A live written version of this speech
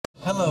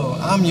Hello,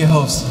 I'm your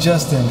host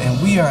Justin, and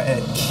we are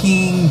at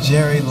King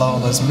Jerry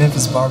Lawler's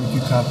Memphis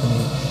BBQ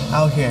Company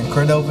out here in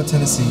Cordova,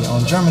 Tennessee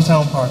on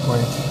Germantown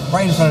Parkway,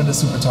 right in front of the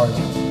Super Target.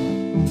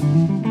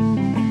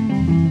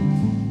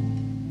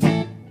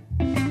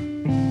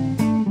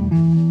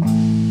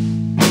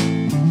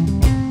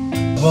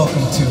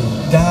 Welcome to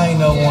Dine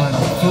 01, the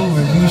food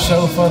review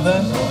show for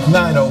the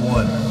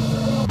 901.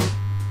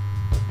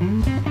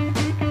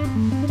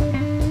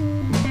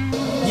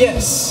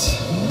 Yes,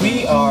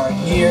 we are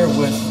here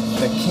with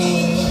the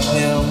King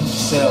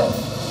himself,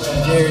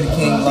 Jerry the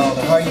King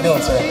Lawler. How are you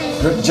doing, sir?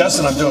 Good,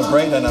 Justin, I'm doing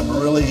great, and I'm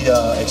really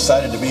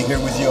excited to be here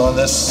with you on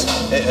this,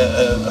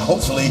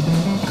 hopefully,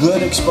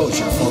 good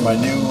exposure for my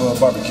new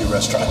barbecue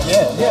restaurant.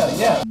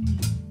 Yeah.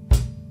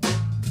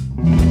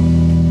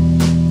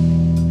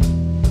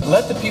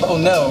 Let the people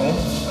know,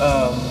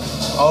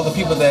 all the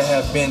people that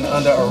have been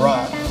under a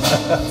rock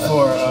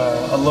for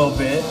a little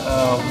bit,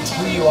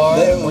 who you are.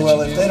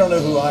 If they don't know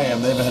who I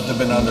am, they've had to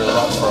been under a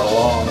rock for a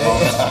long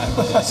time.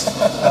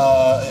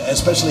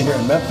 Especially here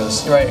in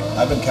Memphis. Right.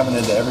 I've been coming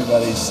into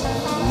everybody's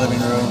living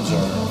rooms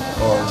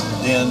or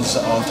dens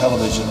on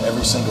television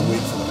every single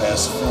week for the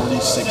past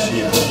 46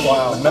 years.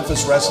 Wow. With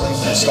Memphis Wrestling,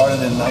 I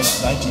started in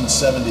 1971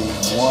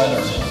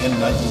 or in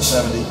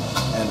 1970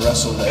 and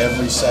wrestled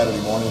every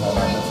Saturday morning on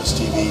our Memphis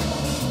TV,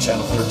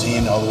 Channel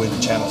 13, all the way to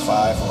Channel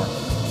 5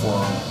 for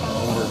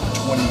over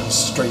 20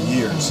 straight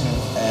years.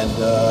 And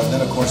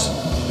then, of course,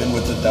 been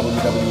with the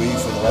WWE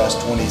for the last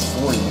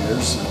 24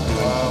 years,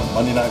 doing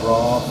Monday Night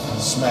Raw,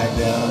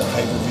 SmackDown,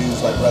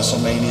 pay-per-views like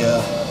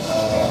WrestleMania,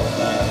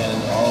 and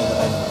all of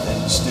that,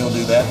 and still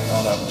do that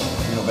on a,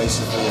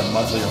 basically a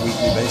monthly or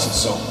weekly basis.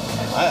 So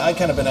I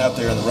kind of been out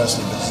there in the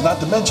wrestling business, not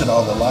to mention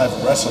all the live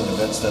wrestling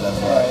events that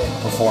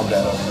I've performed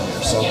at over the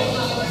years. So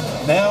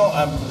now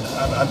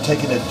I'm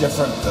taking a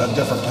different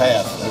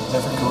path, a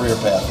different career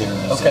path here.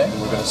 Okay.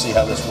 We're going to see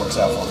how this works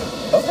out for me.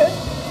 Okay,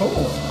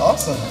 cool,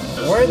 awesome.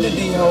 Where did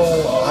the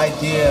whole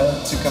idea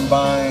to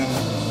combine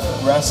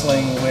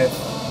wrestling with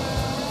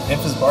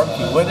Memphis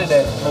barbecue? Where did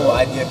that whole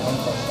idea come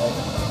from?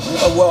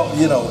 Well,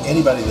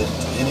 anybody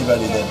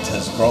that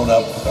has grown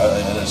up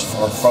and is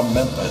from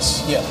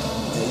Memphis,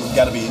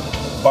 got to be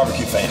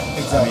barbecue fan.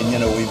 Exactly. I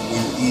mean, we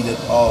eat it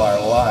all our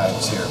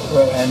lives here,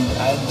 and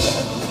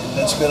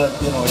that's been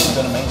it's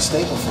been a main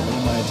staple for me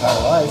my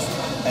entire life.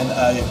 And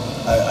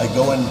I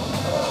go in,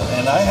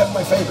 and I have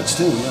my favorites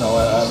too,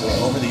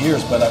 over the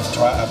years. But I've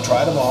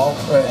tried them all,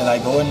 and I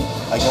go in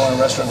a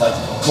restaurant like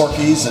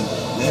Corky's, and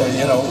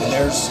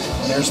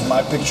there's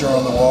my picture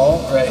on the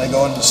wall. I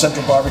go into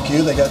Central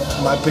Barbecue, they got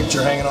my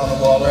picture hanging on the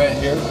wall right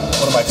here.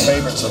 One of my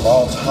favorites of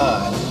all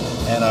time.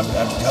 And I'm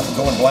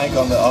going blank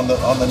on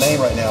the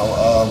name right now.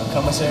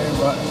 Commissary,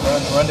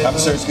 Rendezvous.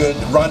 Commissary's good.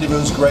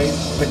 Rendezvous, great.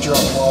 Picture on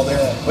the wall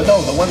there. But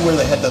no, the one where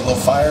they had that little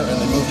fire and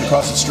they moved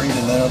across the street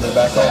and now they're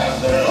back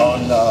over there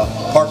on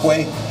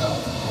Parkway.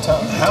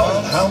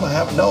 How am I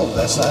having? No,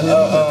 that's not it.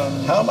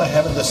 How am I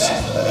having this?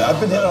 I've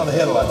been hit on the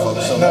head a lot,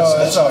 folks. So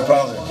that's my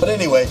problem. But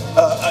anyway,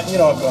 I've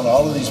gone to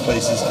all of these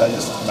places.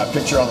 My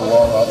picture on the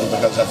wall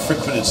because I've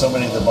frequented so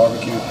many of the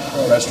barbecue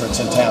restaurants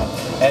in town,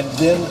 and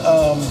then.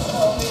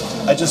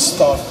 I just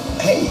thought,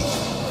 hey,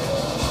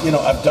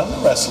 I've done the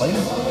wrestling.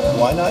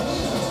 Why not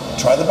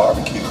try the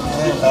barbecue?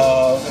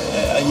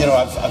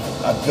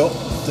 I've built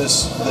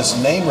this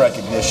name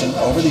recognition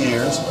over the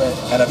years,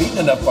 and I've eaten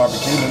enough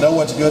barbecue to know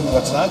what's good and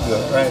what's not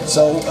good.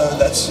 So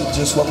that's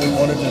just what we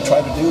wanted to try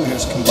to do here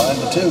is combine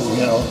the two.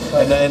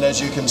 And as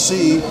you can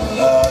see,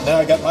 now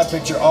I got my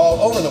picture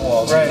all over the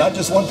walls, not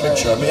just one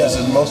picture. I mean, as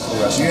in most of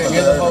the restaurants.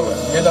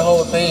 You're the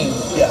whole thing.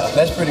 Yeah,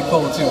 that's pretty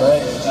cool too,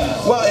 right?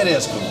 Well, it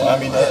is cool. I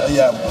mean,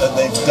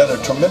 they've done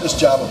a tremendous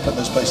job of putting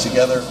this place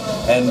together,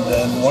 and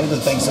one of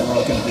the things that we're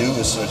looking to do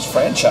is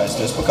franchise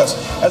this because,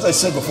 as I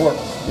said before,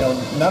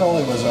 not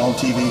only was it on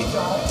TV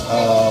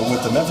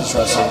with the Memphis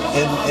Wrestling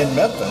in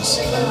Memphis,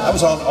 I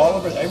was on all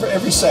over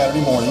every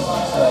Saturday morning,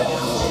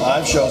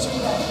 live shows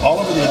all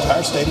over the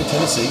entire state of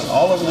Tennessee,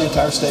 all over the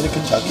entire state of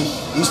Kentucky,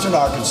 eastern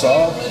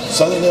Arkansas,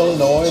 southern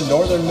Illinois,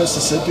 northern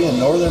Mississippi, and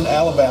northern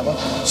Alabama.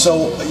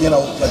 So,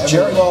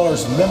 Jerry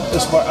Lawler's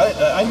Memphis Bar.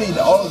 I need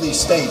all of these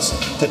states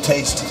to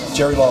taste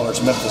Jerry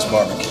Lawler's Memphis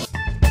barbecue.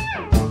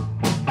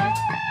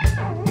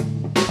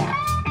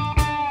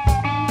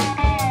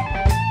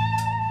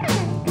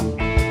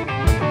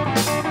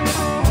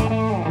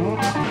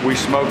 We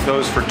smoke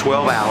those for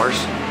 12 hours,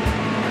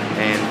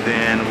 and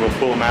then we'll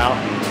pull them out,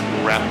 and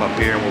we'll wrap them up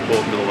here, and we'll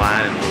pull them to the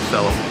line, and we'll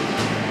sell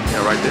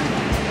them, right there.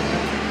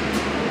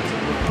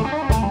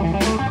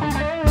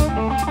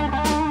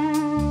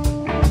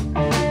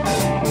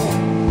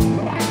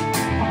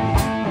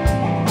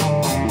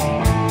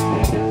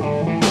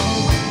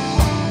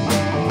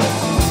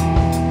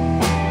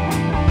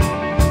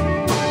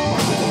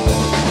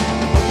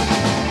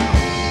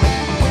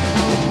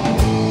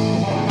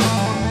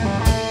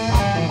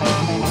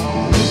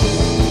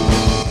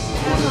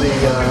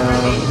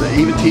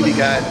 Even TV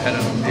Guide had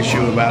an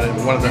issue about it.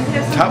 One of the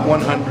top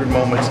 100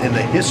 moments in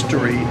the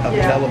history of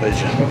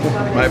television.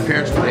 My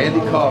appearance with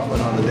Andy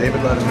Kaufman on the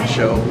David Letterman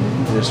show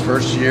in his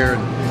first year,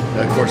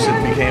 Of course,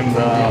 it became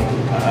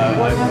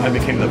I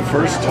became the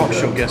first talk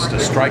show guest to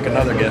strike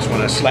another guest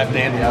when I slapped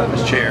Andy out of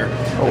his chair.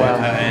 Oh wow!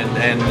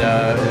 And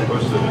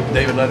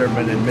David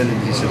Letterman admitted,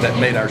 he said that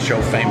made our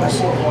show famous.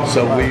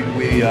 So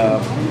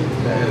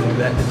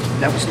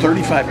that was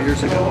 35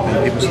 years ago,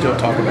 and people still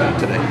talk about it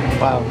today.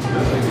 Wow.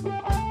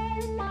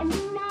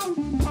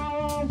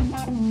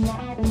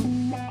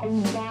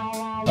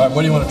 All right,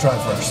 what do you want to try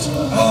first?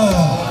 Go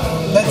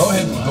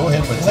ahead.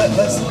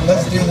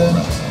 Let's do the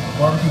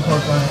barbecue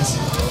pork rinds.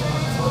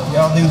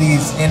 Y'all do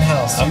these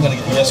in-house.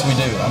 Yes, we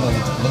do. I'm gonna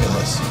look at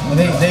this. And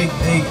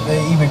they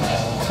even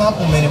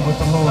complement it with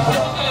a little bit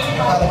of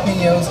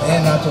jalapenos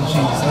and nacho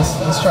cheese.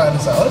 Let's try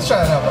this out. Let's try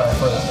it out by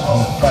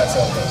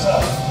itself first.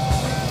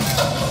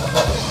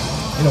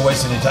 You don't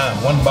waste any time.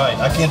 One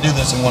bite. I can't do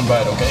this in one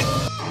bite, okay?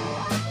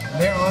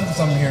 They're on to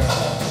something here.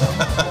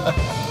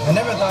 I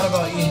never thought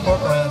about eating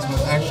pork rinds with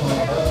actually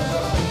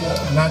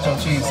nacho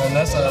cheese, and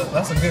that's a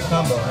good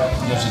combo.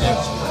 Yes, it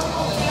is.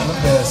 Look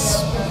at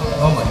this.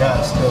 Oh my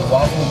gosh, the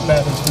waffle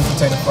patties, sweet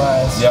potato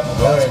fries. Yep,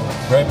 go ahead.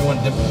 Grab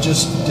one,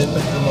 just dip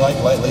it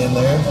lightly in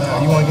there.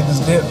 You want to get this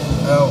dip?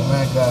 Oh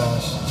my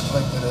gosh.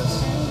 Look at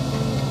this.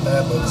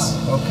 That looks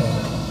okay.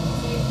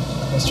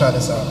 Let's try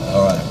this out.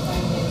 All right.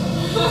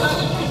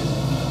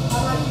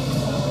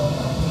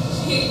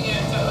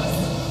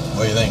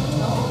 What do you think?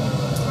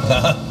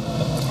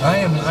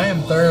 I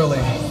am thoroughly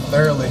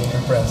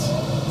impressed.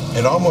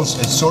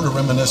 It's sort of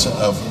reminiscent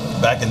of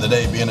back in the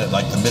day being at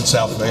like the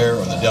Mid-South Fair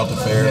or the Delta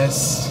Fair.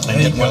 Yes.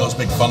 And getting one of those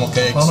big funnel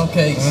cakes. Funnel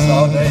cakes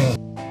all day.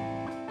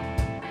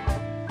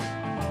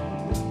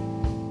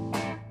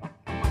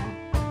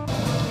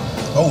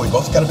 Oh, we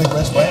both got a big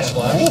red splash.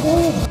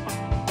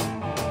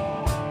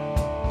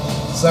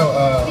 So,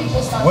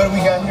 what do we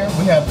got here?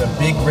 We have the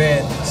Big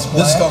Red Splash.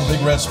 This is called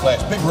Big Red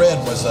Splash. Big Red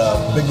was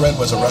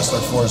a wrestler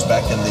for us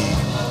back in the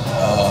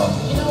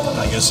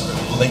I guess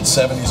late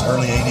 70s,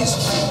 early 80s.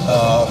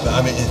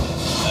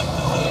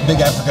 Big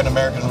African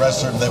American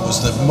wrestler that was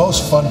the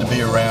most fun to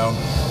be around,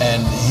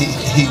 and he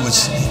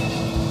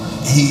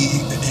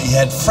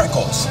had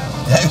freckles.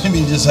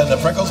 He just had the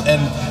freckles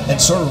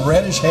and sort of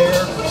reddish hair,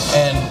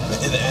 and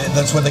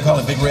that's what they call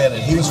him, Big Red.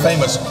 And he was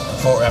famous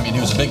for, he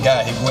was a big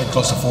guy. He weighed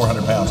close to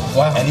 400 pounds.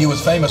 Wow. And he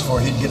was famous for,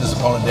 he'd get his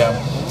opponent down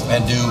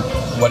and do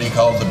what he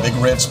called the Big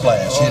Red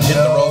Splash. He'd hit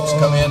the ropes,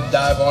 come in,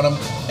 dive on them,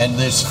 and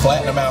just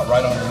flatten them out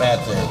right on the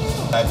mat there.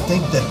 I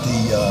think that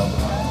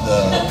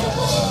the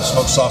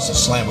smoked sausage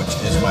sandwich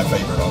is my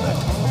favorite on that.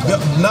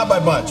 Not by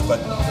much,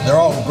 but they're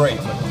all great,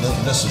 but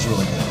this is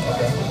really good.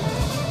 Okay.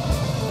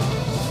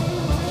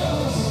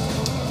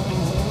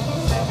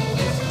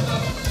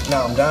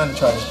 Now I'm dying to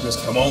try this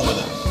brisket. Come on with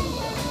it.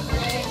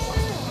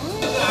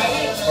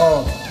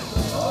 Oh.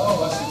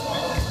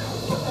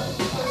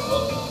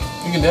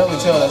 You can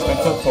definitely tell that's been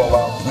cooked for a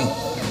while.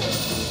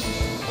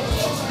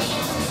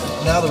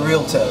 Now the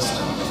real test.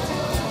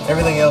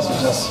 Everything else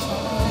is just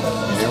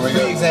Here we go.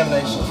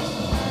 pre-examination.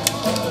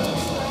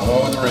 Come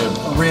on with the rib.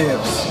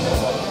 Ribs.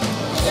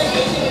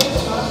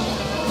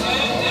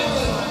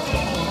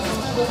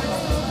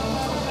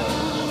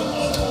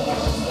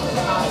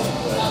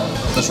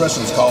 This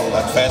restaurant is called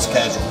like fast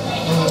casual.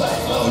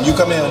 When you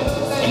come in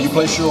and you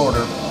place your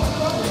order,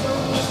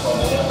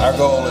 our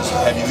goal is to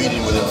have you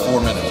eating within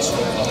 4 minutes,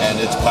 and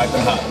it's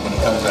piping hot when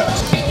it comes out.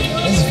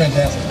 This is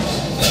fantastic.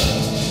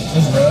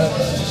 This is good.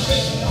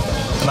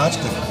 Nice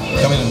to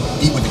come in and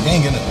eat with the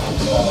gang, isn't it?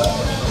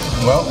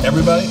 Well,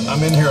 everybody,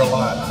 I'm in here a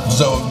lot,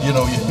 so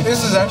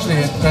This is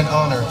actually an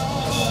honor.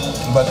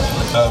 But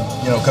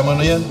come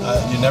on in.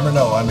 You never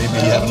know. I may be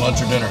having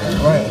lunch or dinner here,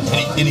 Right.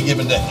 Any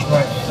given day.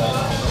 Right.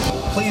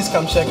 Please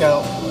come check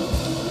out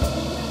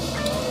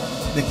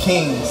the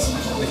Kings,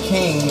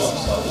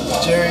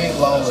 Cherry,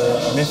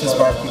 Lawler, Memphis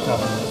BBQ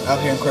Company out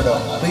here in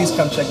Cordova. Please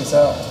come check us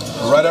out.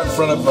 We're right out in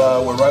front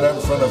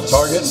of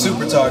Target.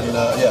 Super Target.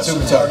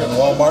 Super Target and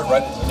Walmart,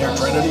 right near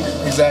Trinity.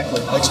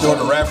 Exactly. Next door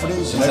to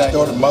Rafferty's, next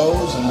door to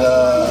Moe's, and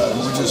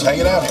we're just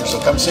hanging out here. So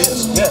come see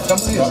us. Yeah, come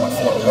see us.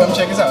 Come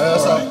check us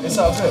out. It's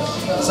all good.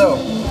 So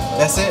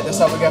that's it. That's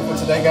all we got for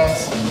today,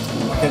 guys.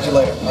 Catch you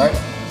later. All right.